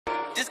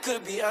this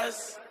could be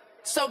us.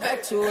 So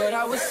back to what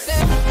I was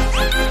saying.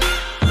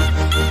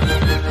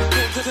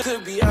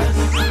 Could be us.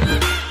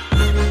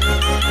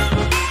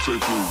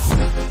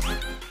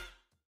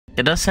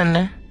 Get us in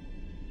there.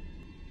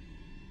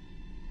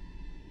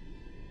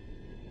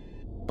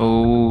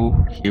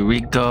 Oh, here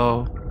we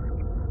go.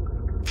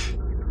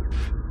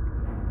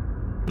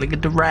 Look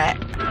at the rat.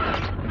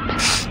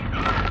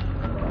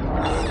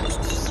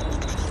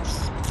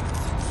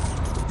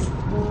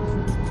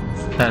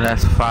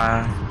 That's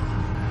fine.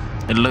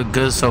 It looked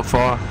good so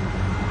far.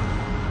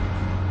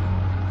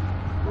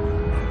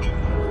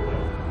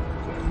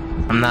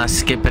 I'm not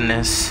skipping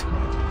this.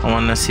 I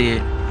want to see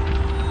it.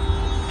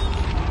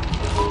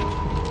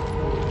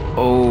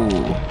 Oh.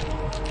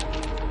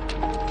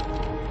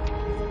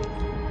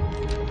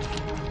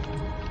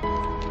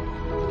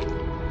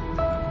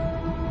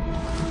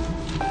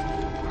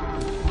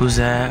 Who's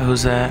that?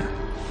 Who's that?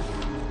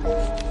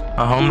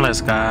 A homeless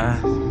guy.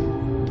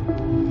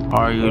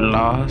 Are you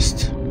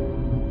lost?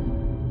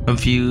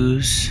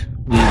 Confused?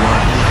 We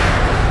want you.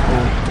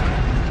 Oh.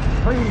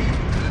 Please.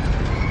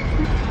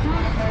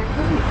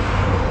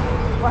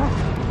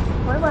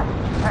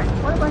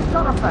 Why am I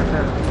stuck up back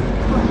there?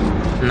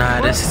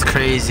 Nah, this is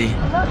crazy.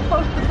 I'm not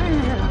supposed to be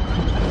here.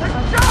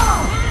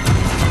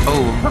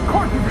 Oh. Of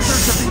course you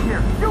deserve to be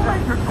here. You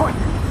made your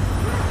choice.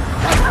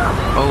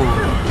 Oh.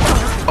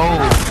 Oh.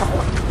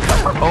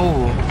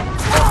 Oh.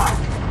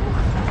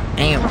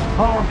 Damn.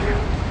 All of you.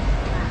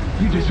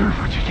 You deserve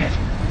what you get.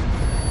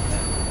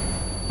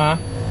 Huh?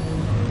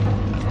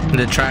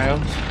 The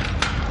trials?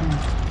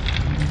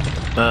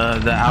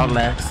 The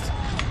outlast.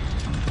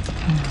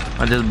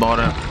 I just bought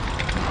it.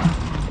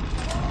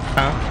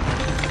 Huh?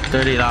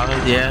 $30?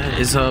 Yeah,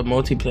 it's a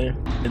multiplayer.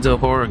 It's a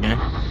horror game.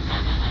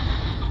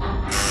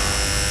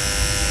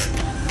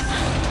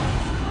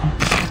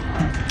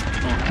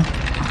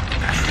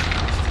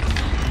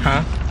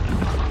 Huh?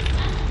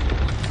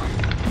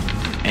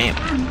 Damn.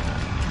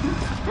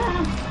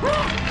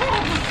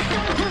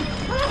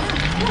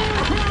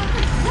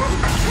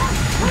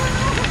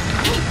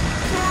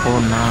 Oh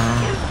no.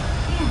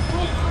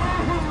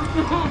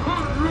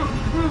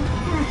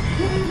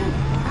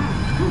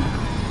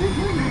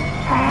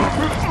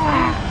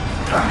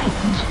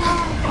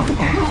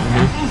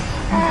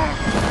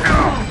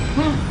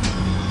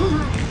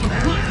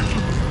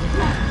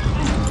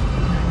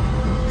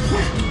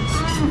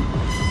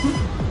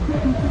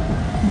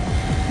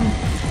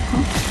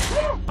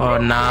 Oh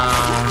nah,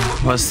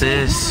 what's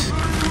this?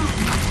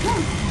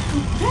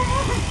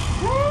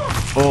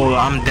 Oh,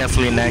 I'm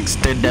definitely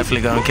next. They're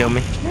definitely gonna kill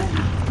me.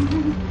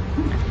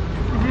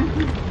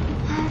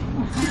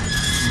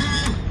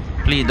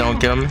 Please don't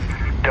kill me.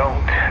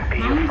 Don't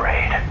be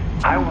afraid.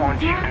 I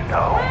want you to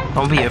know.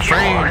 Don't be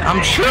afraid.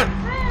 I'm shook.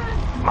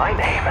 My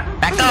name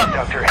Back up.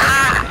 Dr.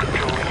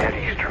 Juliet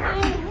Eastern.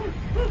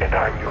 And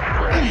I'm your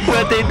friend.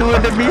 What they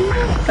doing to me?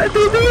 What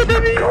they doing to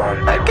me?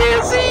 I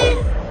can't see.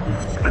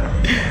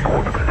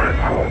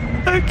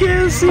 I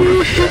can't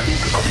see.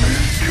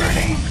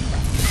 Journey.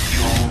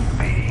 You'll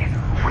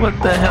be What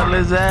the hell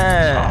is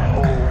that?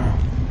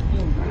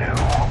 new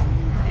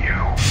you.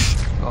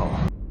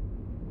 Oh.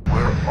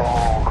 We're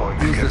all going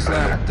to get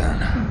better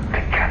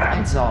together.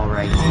 It's all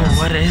right. Oh,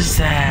 what is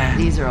that?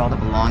 These are all the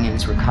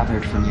belongings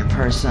recovered from your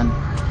person.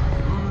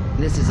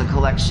 This is a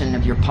collection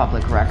of your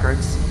public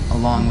records,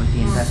 along with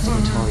the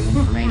investigatory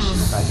information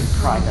about your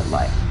private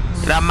life.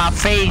 Get out my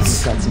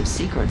face. You've got some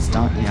secrets,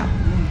 don't you?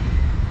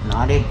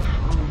 Naughty.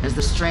 As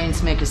the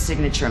strains make a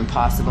signature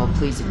impossible,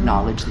 please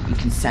acknowledge that you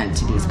consent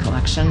to these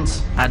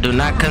collections. I do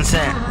not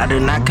consent. I do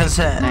not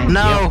consent. Thank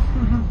No.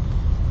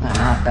 They're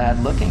not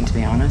bad looking, to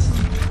be honest.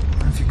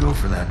 If you go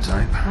for that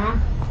type. Well,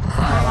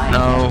 I ain't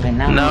No. never been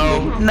that No.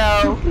 lucky.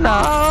 No. No.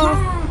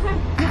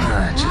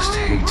 I just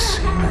hate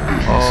seeing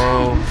that.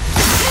 Oh.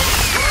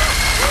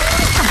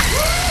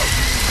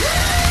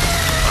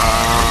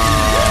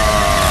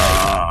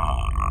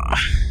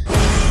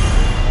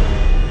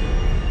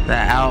 The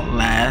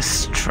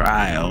Outlast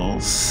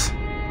trials.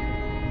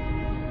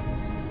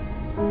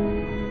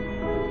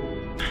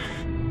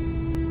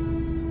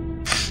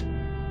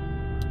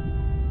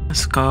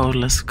 Let's go,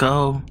 let's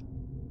go.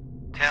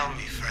 Tell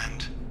me,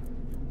 friend.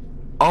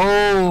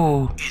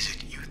 Oh, Is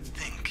it you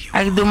think you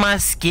I can do my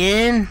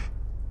skin?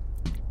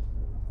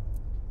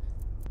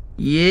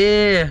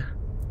 Yeah.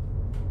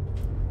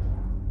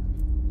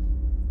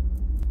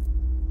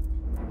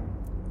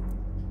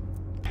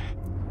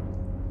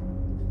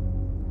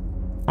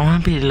 I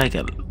want to be like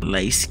a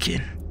light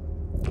skin.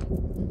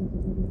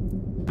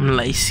 I'm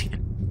light skin.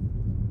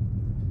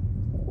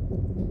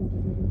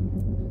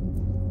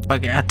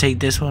 Okay, I'll take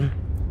this one.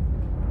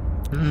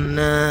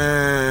 Nah.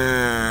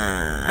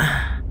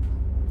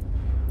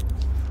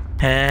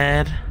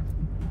 Head.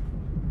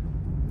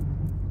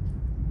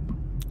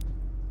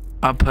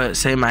 I'll put,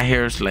 say my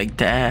hair is like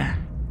that.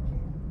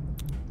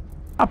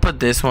 I'll put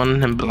this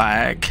one in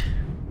black.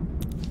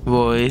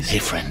 Voice. Hey,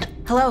 friend.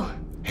 Hello.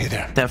 Hey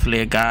there. Definitely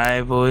a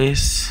guy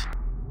voice.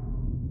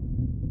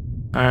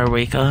 Alright,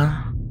 wake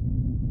up.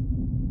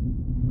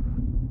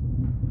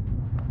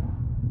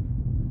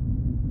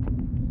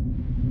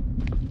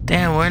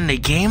 Damn, we're in the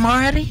game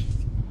already?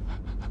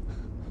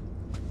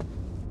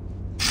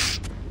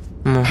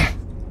 Come on.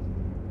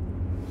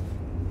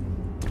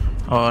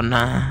 Oh,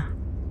 nah.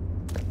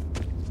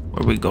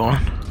 Where we going?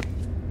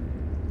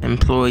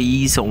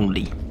 Employees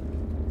only.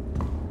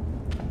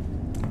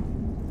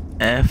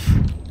 F.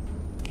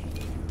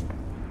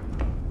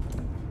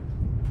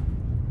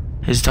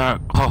 It's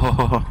dark.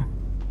 Oh.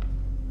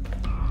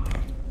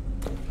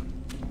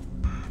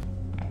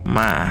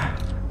 My.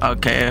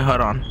 Okay, hold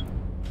on.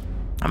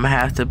 I'm gonna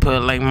have to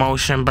put like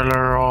motion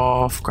blur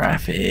off,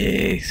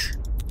 graphics.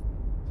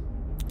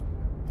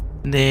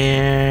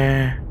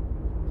 There.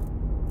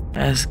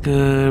 That's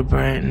good,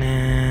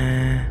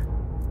 brightness.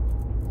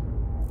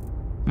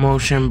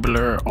 Motion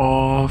blur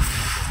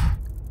off.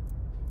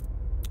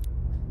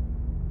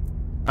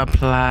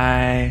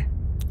 Apply.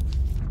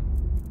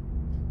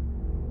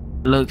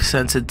 Look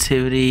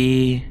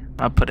sensitivity.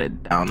 I'll put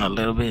it down a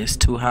little bit, it's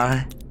too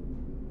high.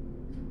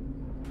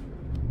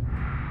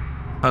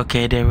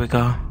 Okay, there we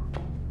go.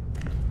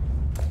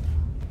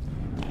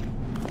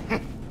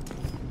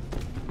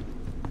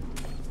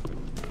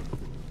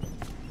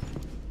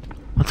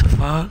 What the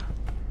fuck?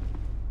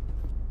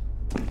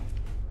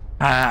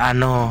 I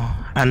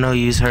know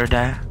you's heard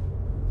that.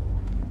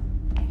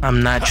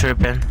 I'm not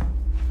tripping.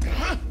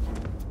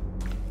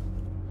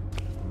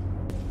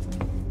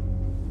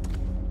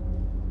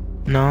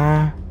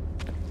 No.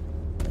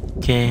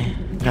 Okay,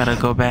 gotta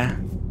go back.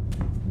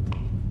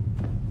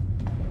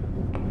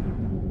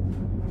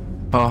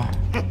 Oh,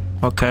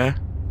 okay.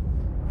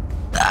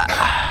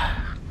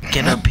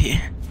 Get up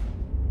here.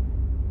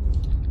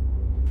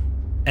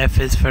 F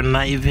is for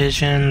night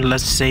vision.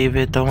 Let's save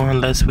it though,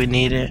 unless we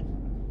need it.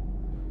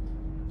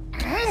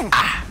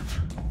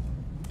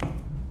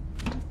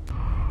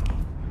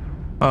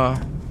 Oh.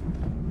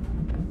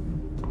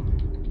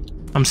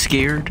 I'm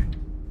scared.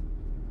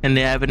 And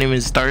they haven't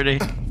even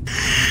started.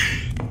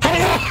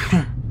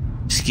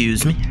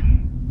 Excuse me.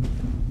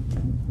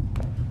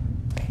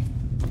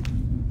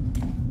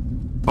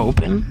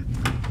 Open.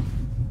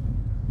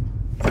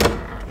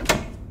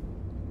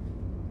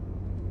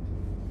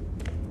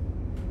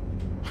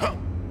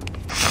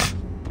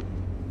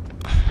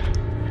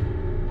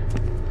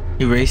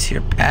 Erase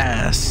your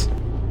past.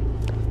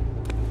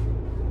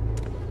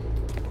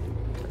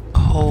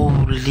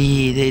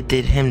 Holy, they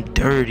did him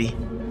dirty.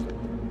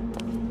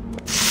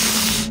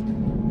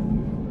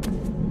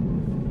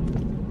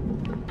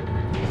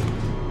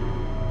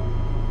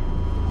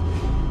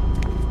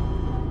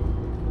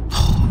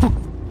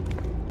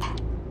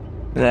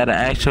 Is that an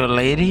actual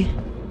lady?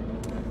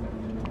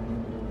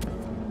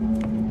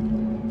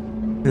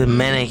 The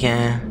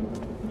mannequin.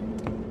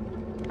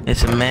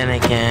 It's a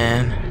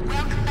mannequin.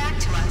 Welcome back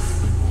to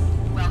us.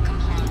 Welcome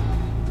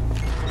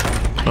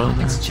home.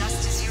 It's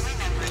just as you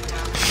remembered,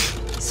 Doc.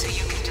 So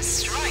you can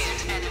destroy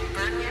it and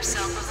unburden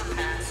yourself of the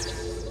past.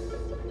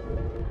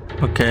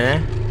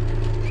 Okay.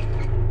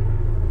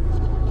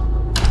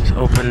 Let's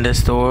open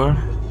this door.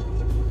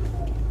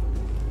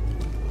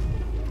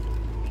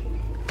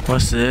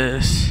 What's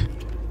this?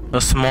 A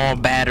small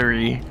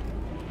battery.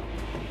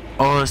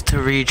 Oh, it's to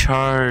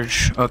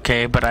recharge.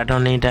 Okay, but I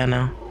don't need that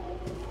now.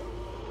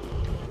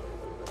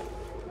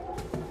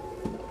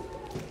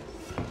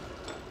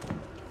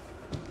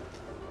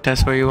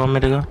 That's where you want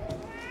me to go?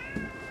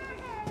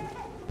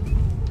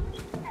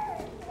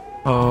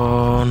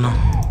 Oh no.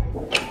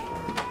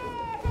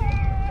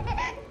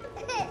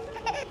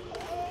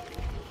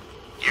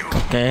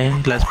 Okay,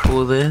 let's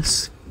pull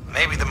this.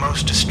 Maybe the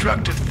most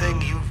destructive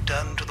thing you've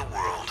done to the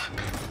world.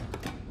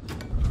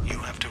 You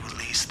have to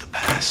release the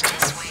past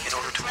in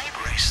order to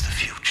embrace the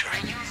future.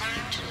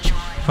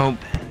 Nope.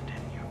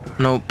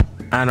 Nope.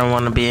 I don't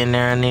want to be in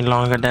there any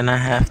longer than I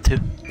have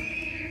to.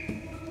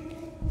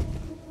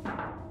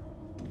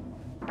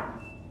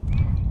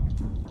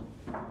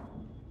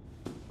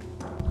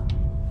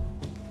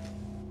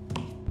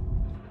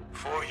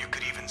 Before you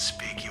could even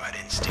speak, you had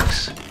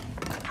instincts.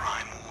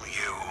 Primal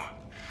you.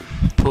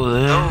 Pull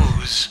this.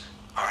 Those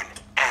are an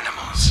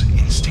animal's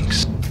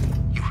instincts.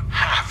 You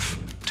have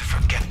to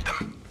forget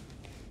them.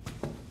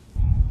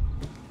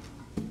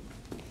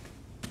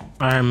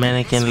 Alright,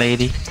 mannequin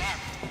lady.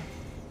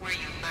 Where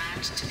you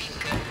learned to be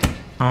good.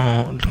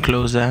 Oh,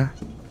 close that.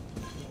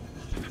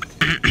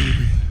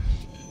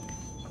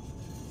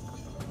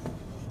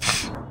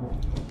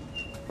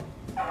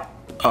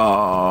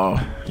 Oh,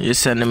 you're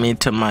sending me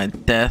to my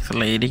death,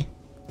 lady.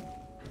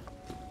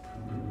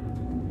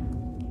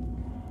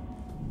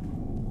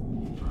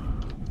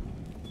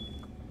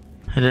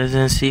 It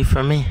doesn't see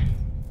for me.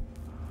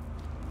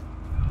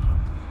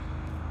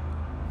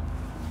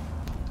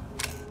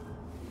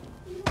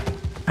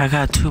 I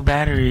got 2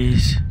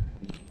 batteries.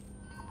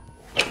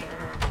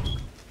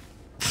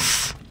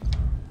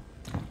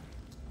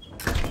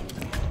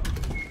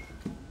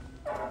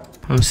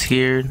 I'm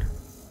scared.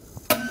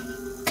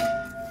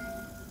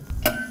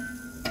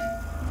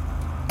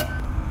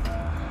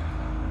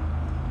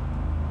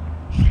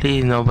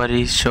 Please,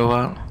 nobody show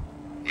up.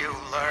 You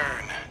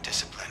learn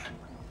discipline.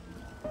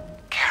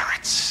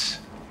 Carrots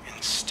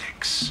and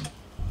sticks.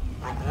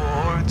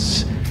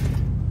 Rewards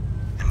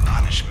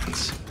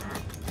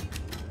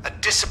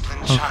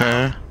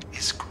child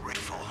is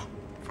grateful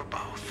for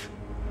both.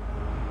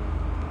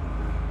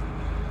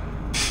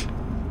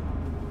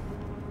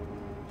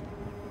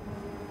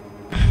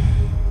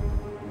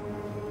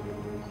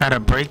 Gotta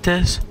break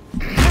this.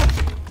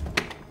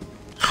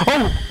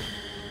 Oh!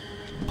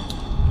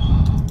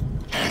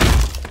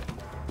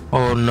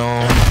 Oh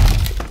no.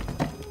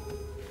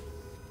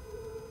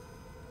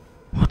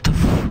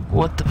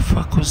 What the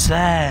fuck was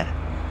that?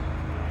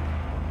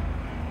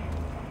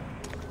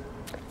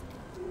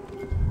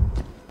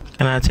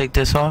 Can I take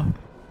this off?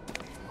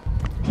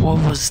 What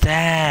was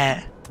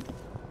that?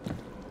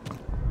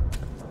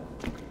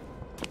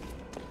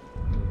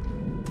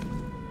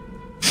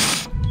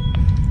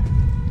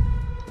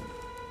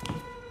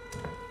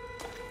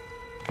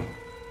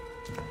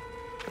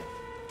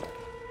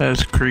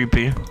 That's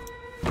creepy.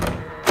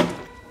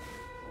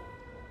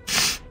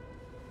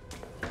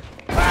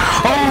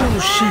 Oh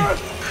shit!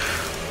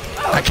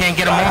 I can't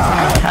get him off of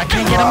me. I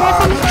can't get him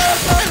off of me.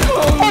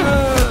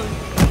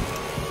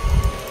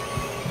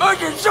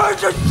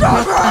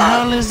 What the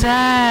hell is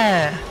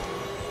that?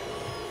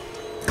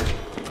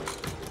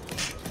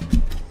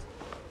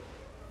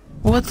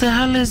 What the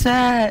hell is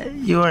that?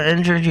 You are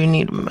injured. You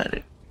need a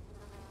medic.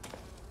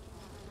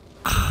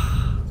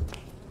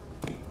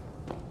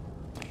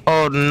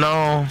 Oh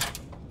no.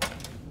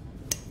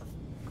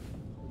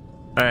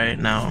 Alright,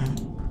 now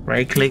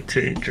right click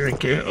to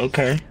drink it.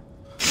 Okay.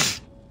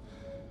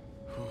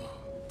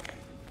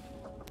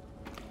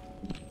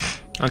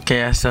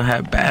 Okay, I still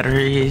have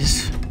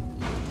batteries.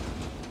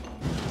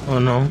 Oh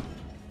no.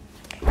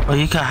 Oh,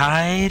 you can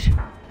hide?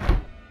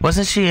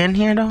 Wasn't she in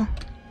here though?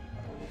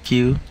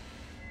 Q.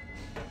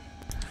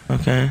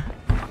 Okay.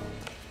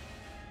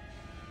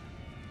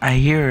 I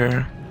hear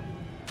her.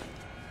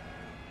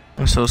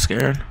 I'm so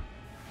scared.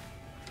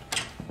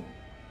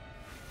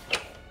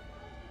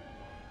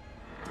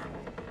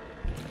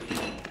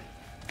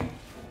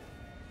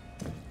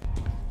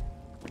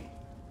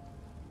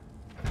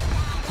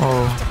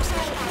 Oh.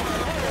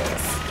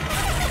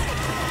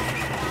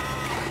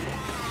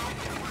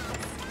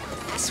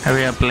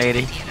 Hurry up,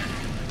 lady.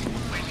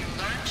 Where you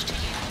learned to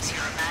use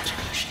your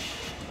imagination.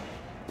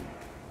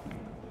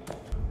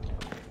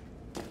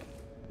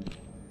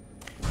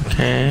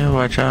 Okay,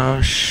 watch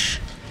out. Shh.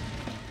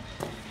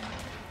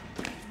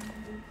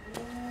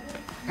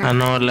 I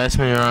know it lets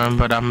me run,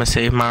 but I'm gonna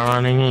save my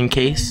running in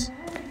case.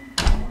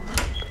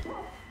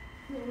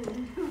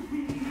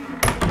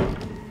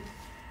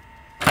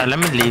 Alright, let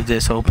me leave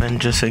this open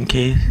just in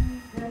case.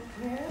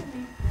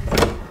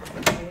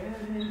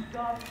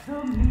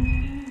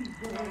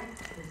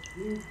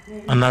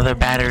 Another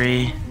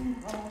battery.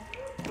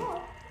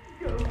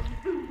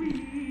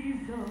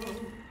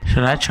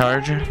 Should I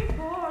charge her?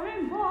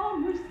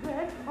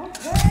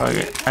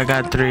 Okay, I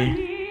got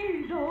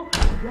 3.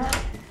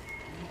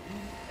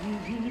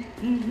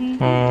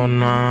 Oh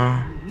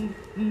no.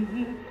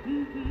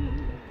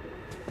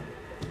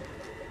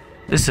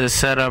 This is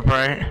setup,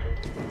 right?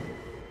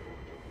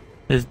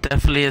 It's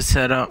definitely a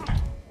setup.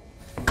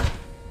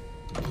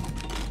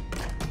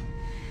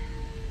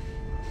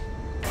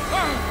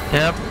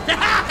 Yep.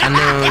 I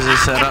knew it was a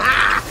setup.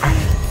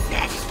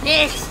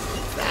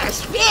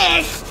 Fresh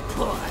fish!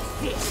 Poor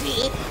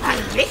fishy. I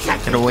wish I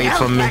Get could away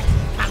help from me. it.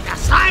 I'm the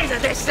size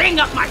of this thing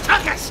up my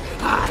tuchus.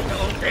 I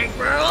don't think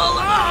we're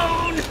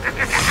alone.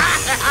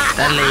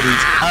 That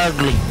lady's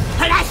ugly.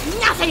 But that's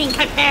nothing in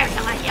comparison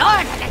to what you're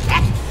gonna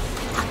get.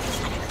 I'm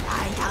just gonna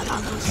find out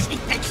all those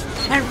secrets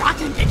and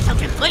rotten bits so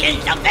we can put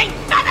in something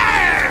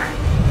better!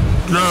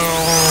 No.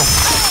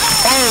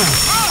 Oh.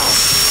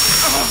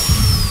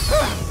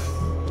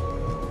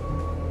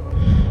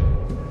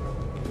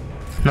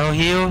 No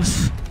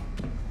heals.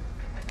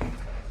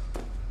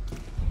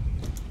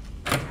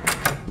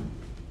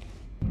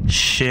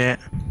 Shit.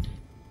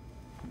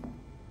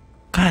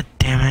 God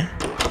damn it.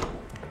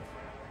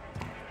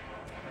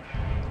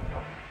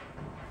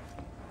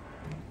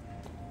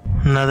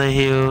 Another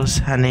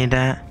heals. I need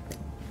that.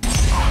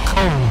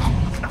 Oh.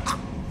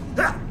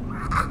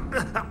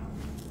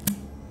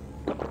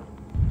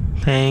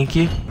 Thank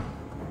you.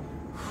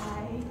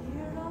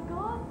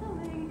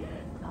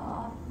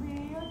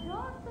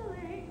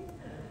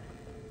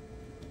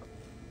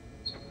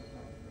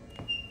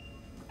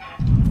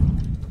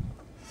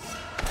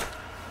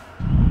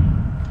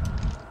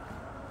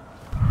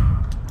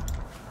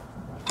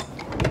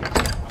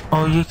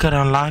 Oh, you could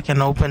unlock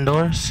and open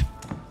doors?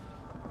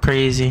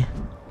 Crazy.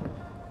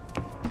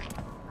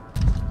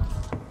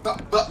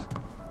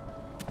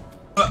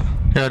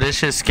 Yo, this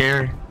shit's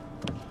scary.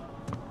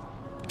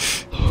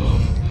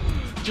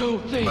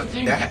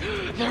 That?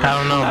 I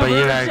don't know, but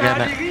you gotta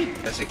get it.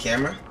 That's a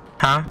camera?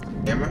 Huh?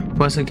 Camera?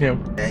 What's the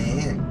camera?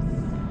 Yeah.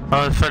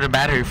 Oh, it's for the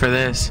battery for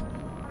this.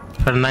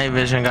 For the night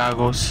vision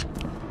goggles.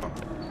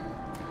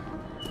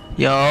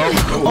 Yo.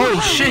 Oh,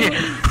 shit.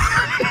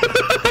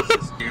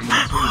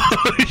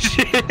 Oh,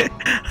 shit.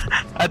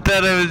 I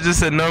thought it was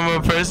just a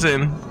normal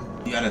person.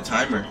 You got a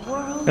timer.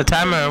 A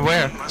timer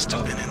where? You must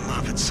have been in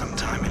love at some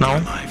time in No.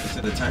 your life,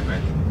 To the timer.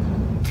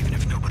 even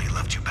if nobody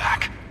loved you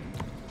back.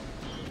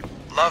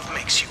 Love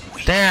makes you weak.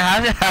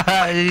 Damn,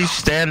 how you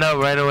stand up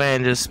right away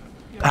and just,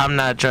 I'm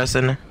not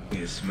trusting her.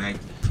 Get smacked.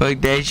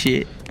 Fuck that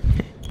shit.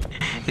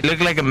 You look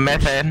like a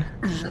meth head.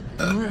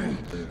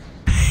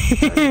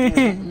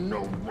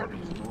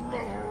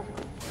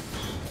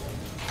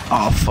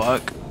 Oh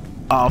fuck.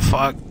 Oh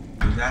fuck.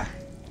 Who's that?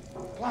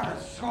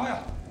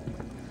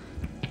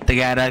 The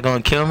guy that's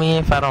gonna kill me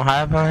if I don't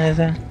hide behind his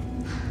head?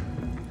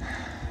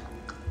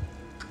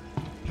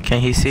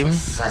 Can he see me?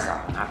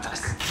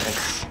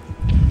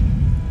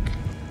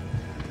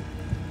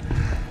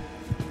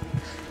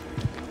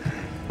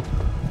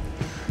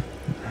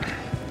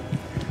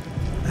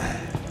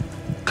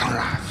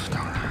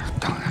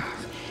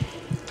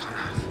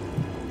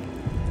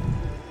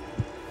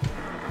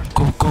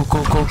 Go, go,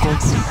 go, go, go.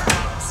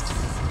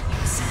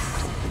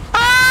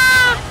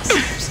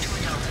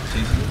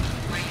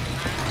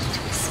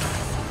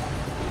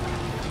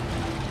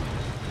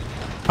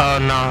 Oh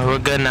no, we're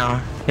good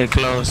now. It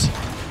closed.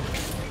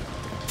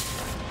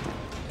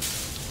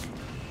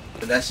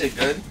 Is that shit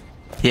good?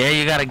 Yeah,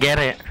 you gotta get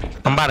it.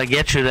 I'm about to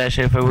get you that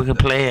shit so we can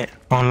play it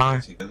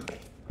online.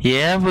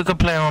 Yeah, we can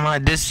play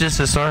online. This is just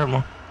a story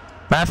mode.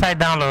 Matter of fact,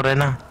 download it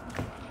now.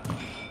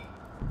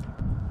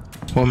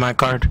 With my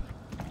card.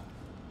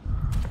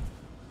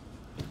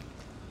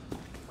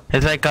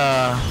 It's like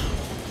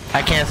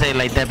I can't say it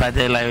like that, but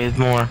like it's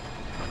more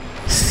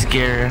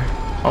scary.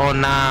 Oh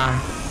nah.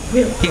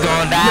 You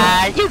gonna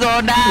die. You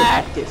gonna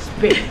die. This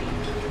baby.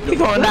 You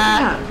gonna What die.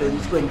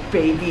 happens when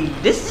baby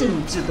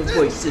listens to the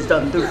voices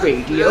on the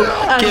radio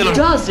Kill him. and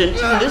doesn't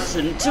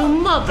listen to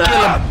mother?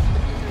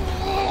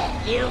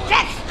 You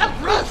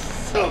vegetables!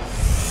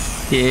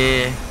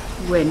 Yeah.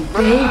 When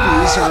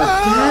babies are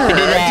Hit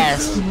his bad,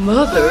 ass.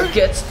 mother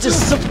gets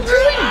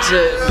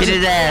disappointed. Hit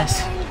his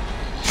ass.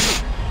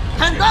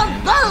 And the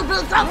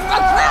babies of the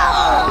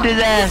world! Hit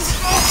his ass.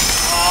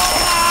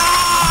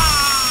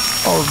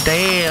 Oh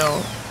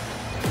damn.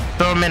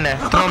 Throw him in there.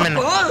 Throw him in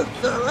there.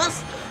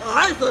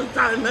 I think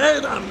I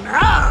made a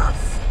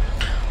mess!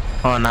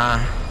 Oh nah.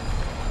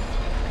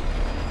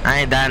 I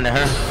ain't dying to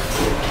her.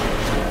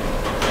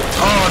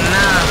 Oh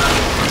nah.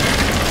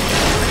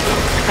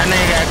 That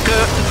nigga got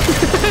cooked.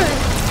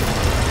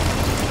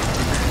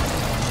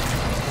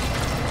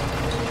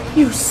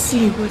 You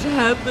see what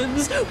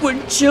happens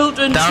when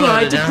children Download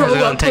try it, to download grow it.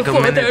 It'll up take a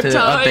before minute their to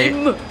time.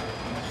 update.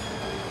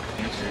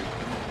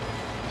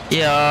 Yo.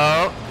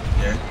 Yeah.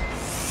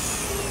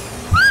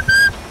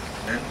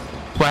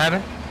 What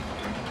happened?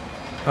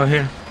 Oh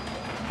here.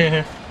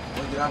 Here.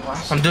 What did I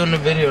watch? I'm doing a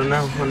video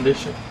now on this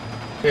shit.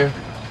 Here.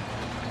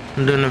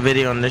 I'm doing a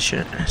video on this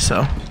shit,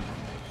 so.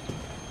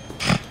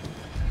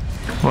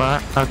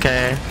 What?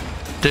 Okay.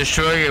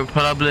 Destroy your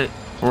public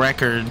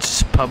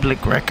records.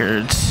 Public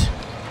records.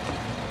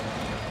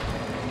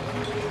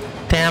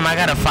 Damn, I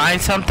gotta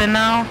find something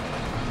now?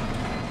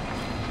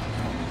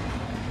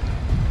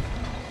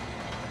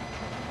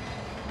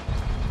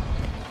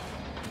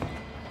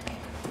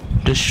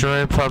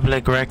 Destroy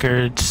public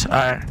records.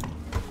 Alright.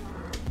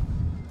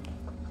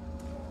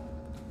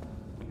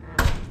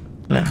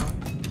 Yeah.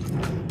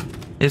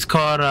 It's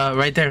called,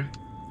 right there.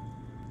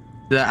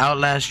 The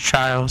Outlast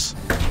Trials.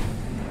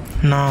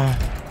 No.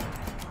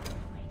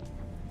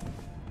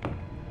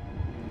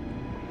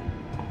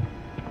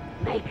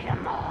 Make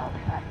them all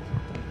hurt.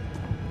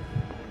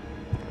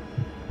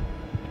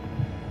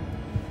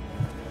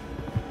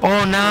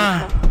 Oh,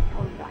 nah.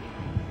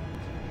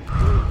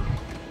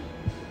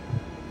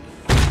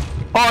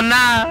 Oh,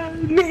 nah.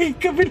 Nigga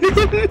coming in.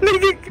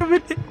 Nigga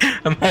coming in.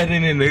 I'm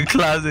hiding in the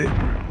closet.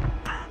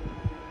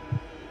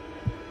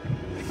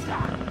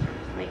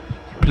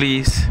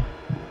 Please.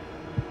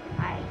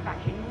 I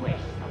fucking wish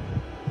them.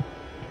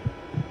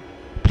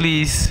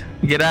 Please.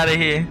 Get out of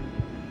here.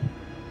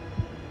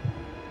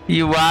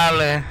 You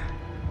wildin'.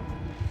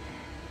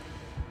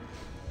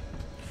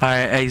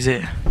 Alright,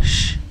 exit.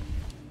 Shh.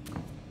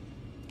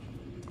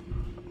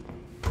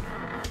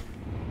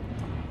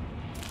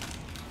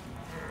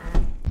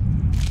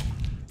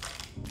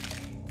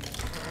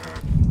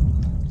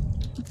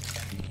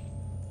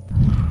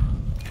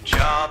 Your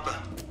job,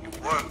 your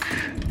work,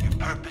 your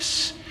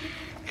purpose.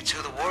 It's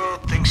who the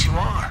world thinks you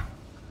are.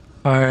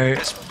 Alright.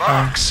 This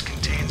box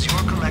contains your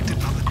collected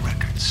public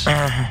records.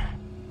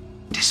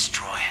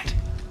 Destroy it.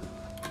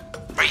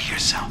 Free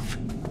yourself.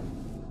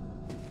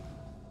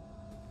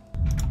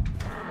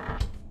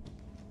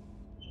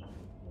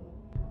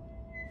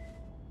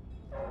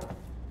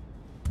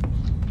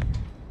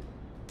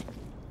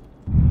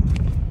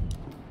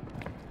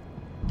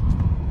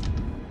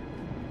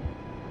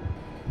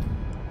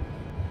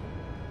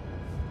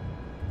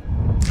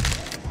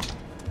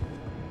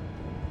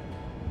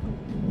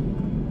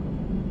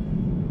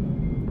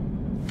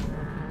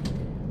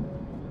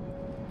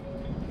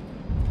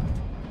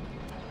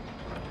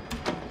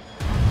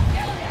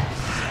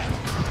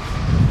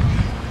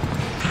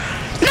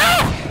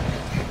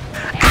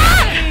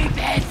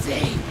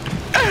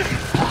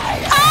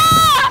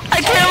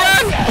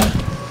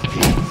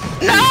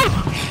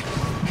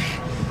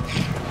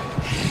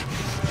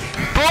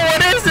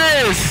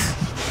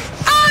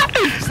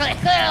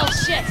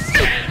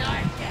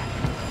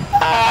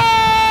 Go.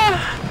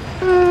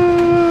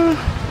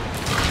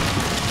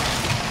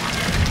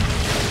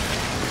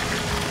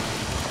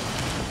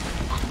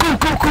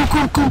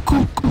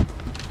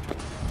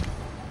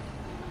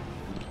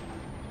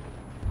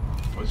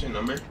 What's your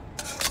number?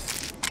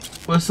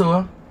 What's the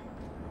what?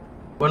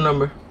 What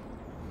number?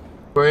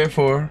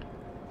 484.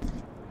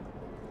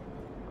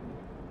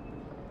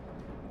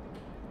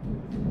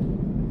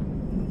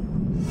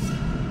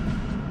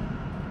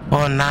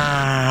 Oh nah,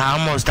 I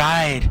almost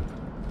died.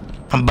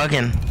 I'm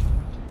bugging.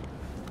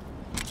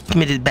 Give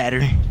me this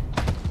battery.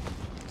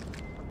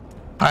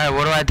 Alright,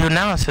 what do I do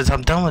now since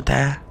I'm done with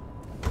that?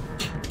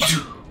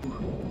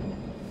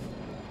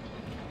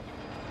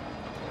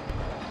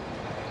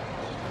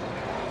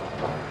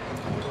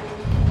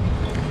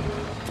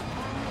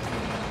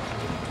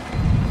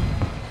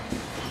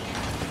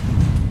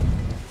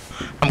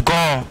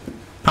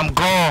 I'm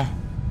gone.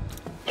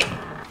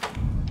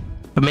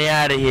 Let me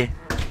out of here.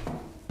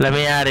 Let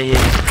me out of here.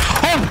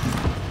 Oh!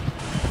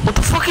 What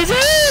the fuck is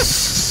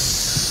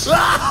this? Oh,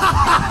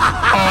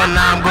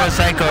 nah, I'm going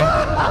psycho.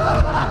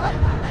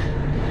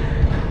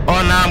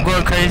 Oh, nah, I'm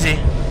going crazy.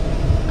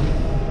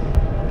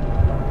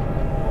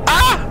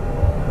 Ah!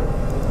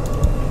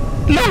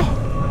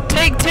 No!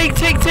 Take.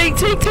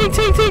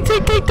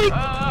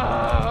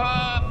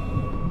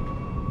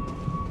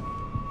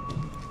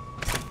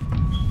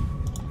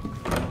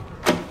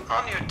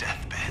 On your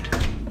deathbed,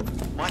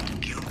 what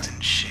guilt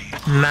and shame?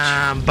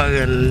 Nah, I'm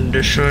bugging.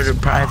 Destroy the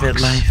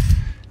private life.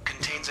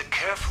 Contains a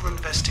careful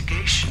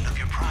investigation of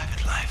your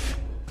private life.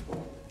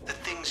 The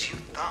things you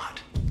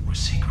thought were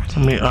secret.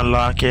 Let me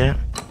unlock it.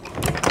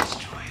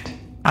 Destroy it.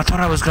 I thought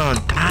I was gonna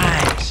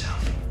die.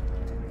 Yourself.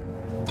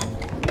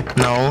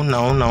 No.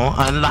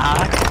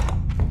 Unlock.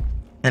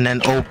 And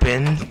then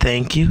open.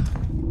 Thank you.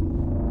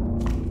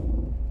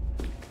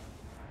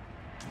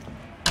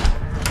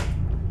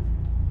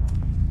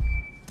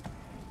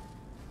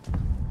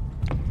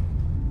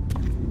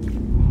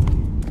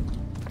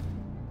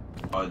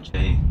 Oh,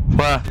 Jay.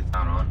 What? It's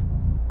not on.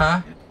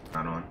 Huh? It's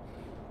not on.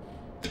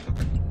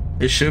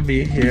 It should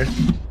be here.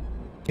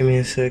 Give me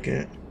a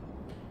second.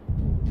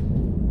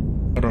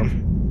 Hold on.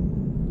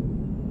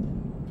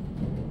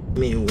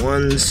 Give me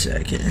 1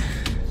 second.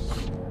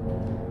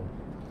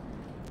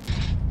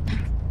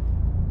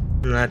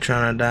 I'm not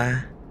trying to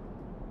die.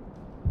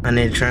 I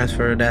need to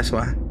transfer, that's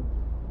why.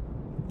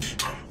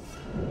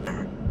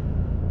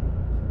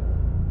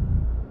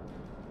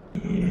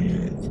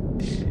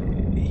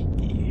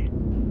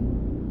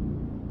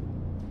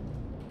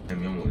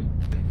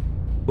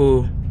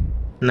 Ooh.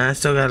 Nah, I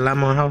still got a lot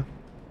more health.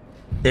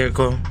 There you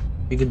go.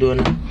 You can do it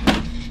now.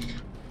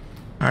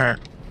 Alright.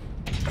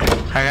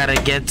 I gotta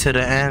get to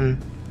the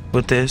end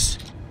with this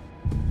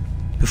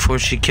before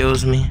she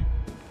kills me.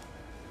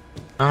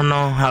 I don't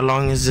know how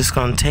long is this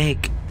gonna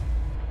take.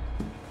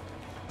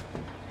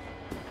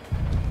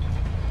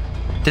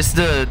 This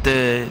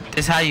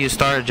this how you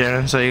start,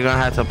 Jen, so you're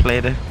gonna have to play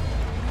this.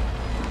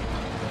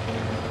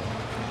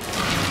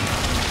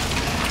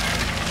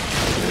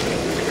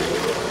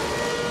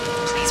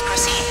 Please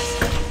proceed.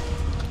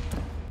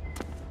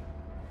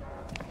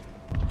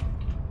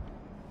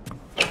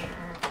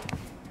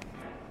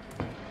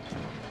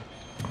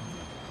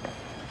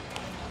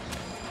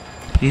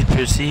 Please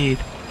proceed.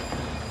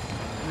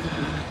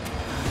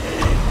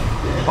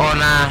 Oh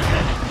nah.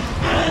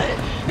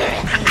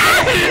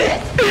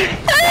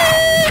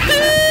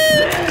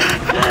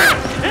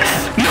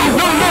 No.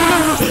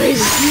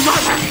 Please,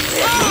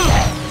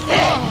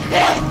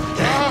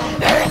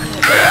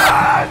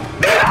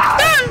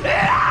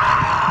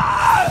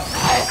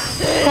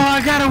 oh,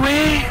 I got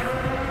away.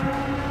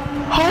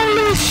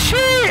 Holy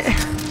shit.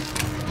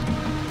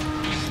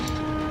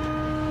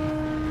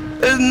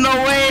 There's no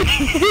way.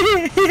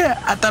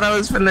 I thought I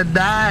was finna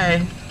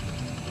die.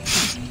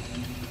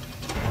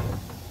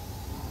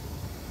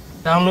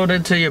 Download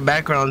it to your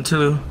background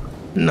too.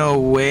 No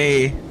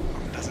way.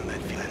 Doesn't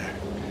that flatter?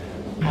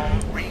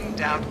 Home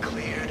rained out,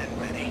 cleared,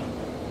 and ready.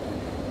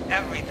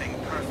 Everything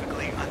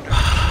perfectly under.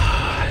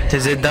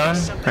 Is it done?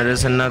 Or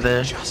there's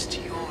another? Just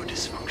your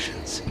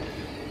dysfunctions.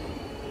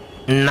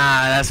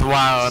 Nah, that's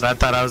wild. I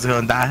thought I was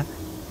gonna die.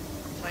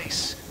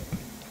 Place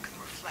you can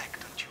reflect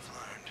on what you've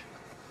learned.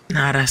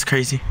 Nah, that's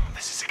crazy.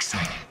 This is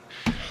exciting.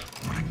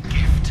 What a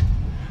gift.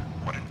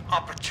 What an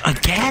opportunity.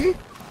 Again?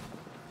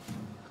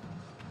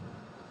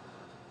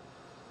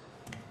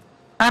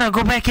 I gotta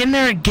go back in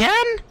there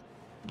again?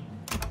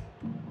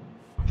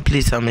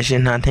 Please tell me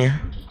she's not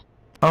there.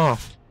 Oh.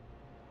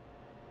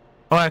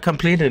 Oh, I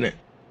completed it.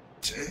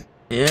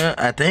 Yeah,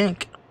 I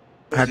think.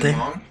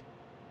 Long?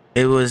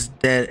 It was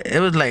that. It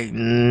was like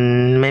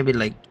maybe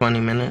like 20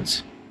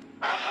 minutes.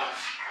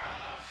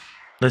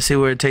 Let's see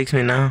where it takes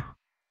me now.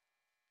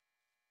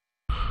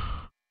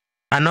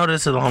 I know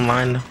this is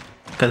online though,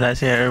 cause I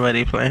see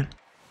everybody playing.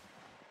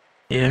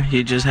 Yeah,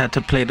 you just have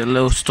to play the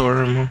little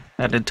story mode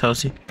that it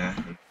tells you. Yeah.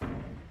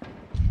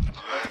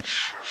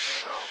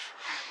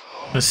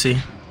 Let's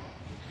see.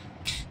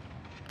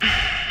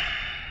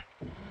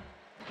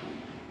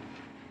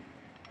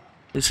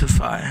 It's a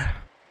fire.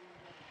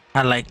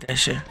 I like that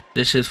shit.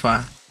 This shit's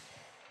fine.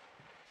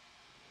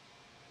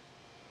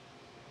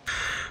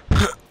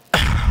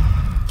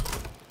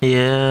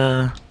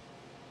 Yeah.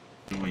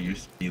 What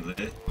used to be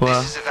lit.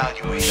 Well, This is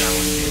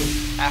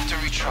evaluation. After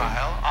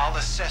retrial, I'll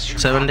assess your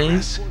 7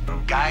 days?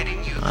 progress,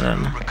 guiding you I don't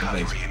through know.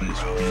 recovery and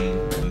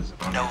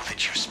growth. Know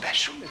that you're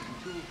special.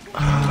 You're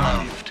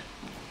loved.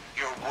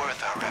 You're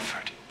worth our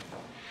effort.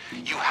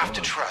 You have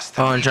to trust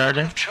that Oh, we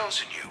Uncharted? have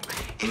chosen you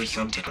if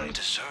you didn't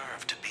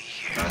deserve to be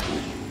here.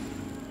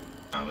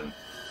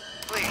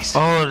 Please.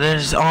 Oh,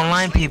 there's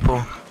online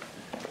people.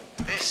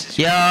 This is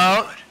Yo.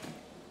 really good.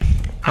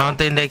 I don't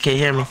think they can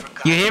hear me.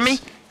 You hear me?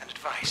 And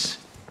advice.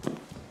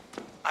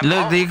 I'm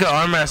Look, you can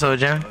arm wrestle,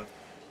 John.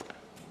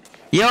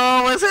 Yo,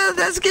 what's up?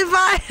 Let's get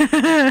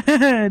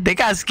fire. They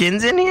got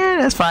skins in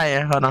here? That's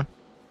fire. Hold on.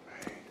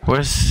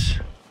 What's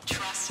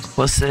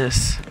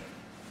this?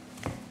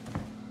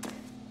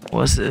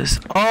 What's this?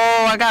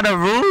 Oh, I got a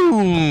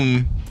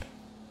room.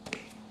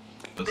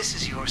 This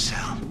is your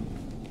cell.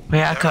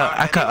 Wait, I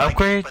could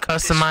upgrade,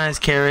 customize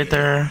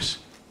character,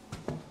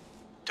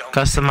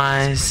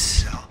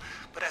 customize.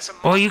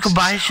 Oh, you can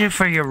buy shit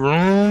for your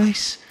room.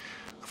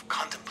 Of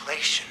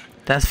contemplation.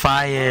 That's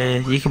fire.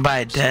 You can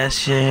buy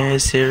desk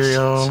shit,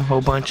 cereal, whole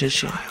bunch of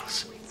shit.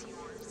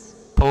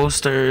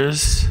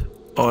 Posters.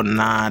 Oh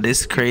nah,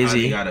 this is You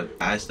crazy. gotta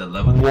pass the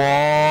level.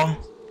 Wall.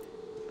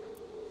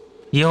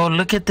 Yo,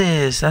 look at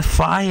this. That's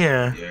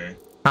fire. Yeah.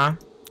 Huh?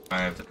 I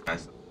have to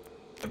pass.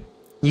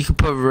 You can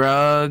put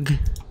rug.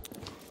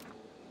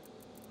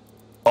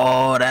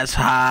 Oh, that's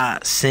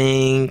hot.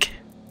 Sink.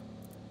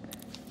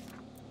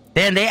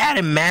 Damn, they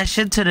added mad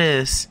shit to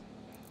this.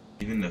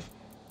 Even the.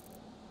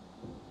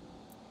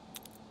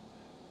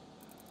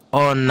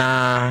 Oh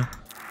nah.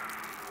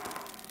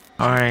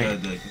 Alright.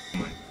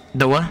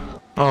 The what?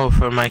 Oh,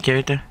 for my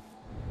character?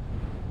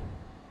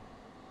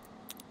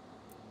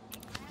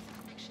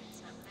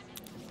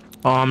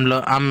 Oh,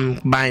 I'm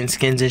buying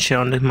skins and shit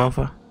on this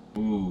motherfucker.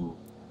 Ooh.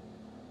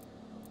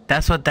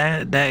 That's what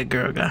that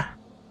girl got.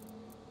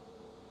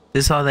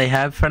 This all they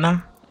have for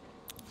now?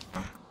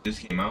 This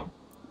came out.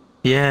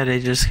 Yeah, they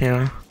just came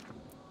out.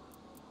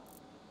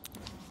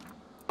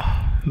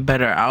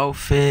 Better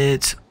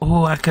outfits.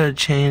 Oh, I could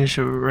change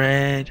to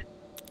red.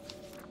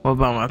 What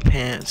about my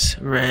pants?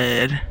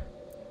 Red.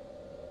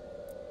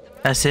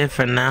 That's it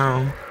for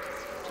now.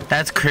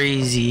 That's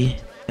crazy.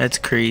 That's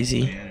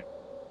crazy.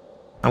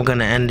 I'm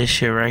gonna end this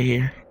shit right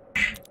here.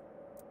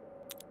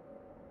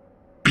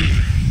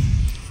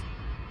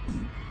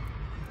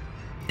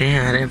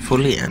 Damn, I didn't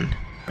fully end.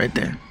 Right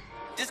there.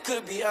 This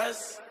could be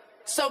us.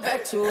 So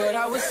back to what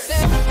I was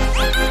saying.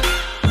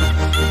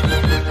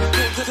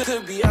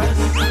 Could be us.